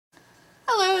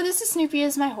this is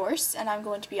Snoopyismyhorse, and I'm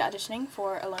going to be auditioning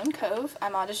for Alone Cove.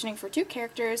 I'm auditioning for two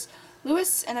characters,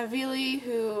 Lewis and Avili,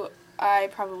 who I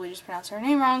probably just pronounced her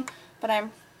name wrong, but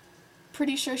I'm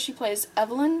pretty sure she plays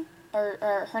Evelyn,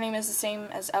 or her name is the same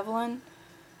as Evelyn,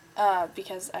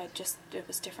 because it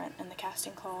was different in the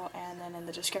casting call and then in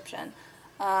the description.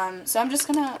 So I'm just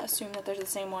gonna assume that they're the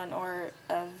same one, or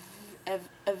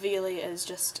Avili is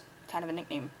just kind of a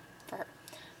nickname for her.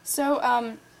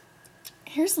 So,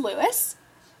 here's Lewis.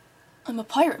 I'm a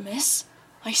pirate, miss.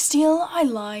 I steal, I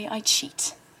lie, I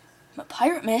cheat. I'm a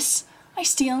pirate, miss. I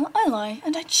steal, I lie,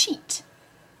 and I cheat.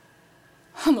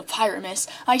 I'm a pirate, miss.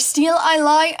 I steal, I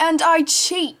lie, and I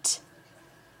cheat.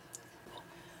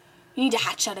 You need to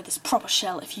hatch out of this proper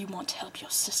shell if you want to help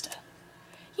your sister.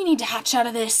 You need to hatch out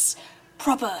of this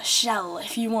proper shell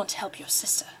if you want to help your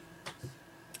sister.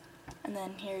 And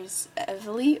then here's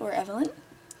Evely, or Evelyn.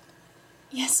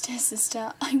 Yes, dear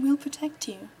sister, I will protect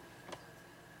you.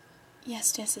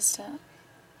 Yes, dear sister,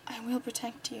 I will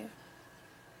protect you.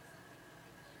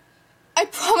 I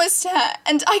promised her,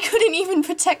 and I couldn't even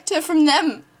protect her from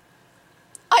them.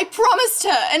 I promised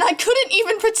her, and I couldn't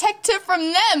even protect her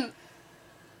from them.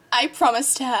 I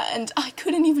promised her, and I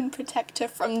couldn't even protect her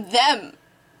from them.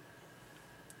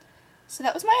 So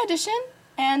that was my audition,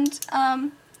 and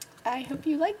I hope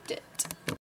you liked it.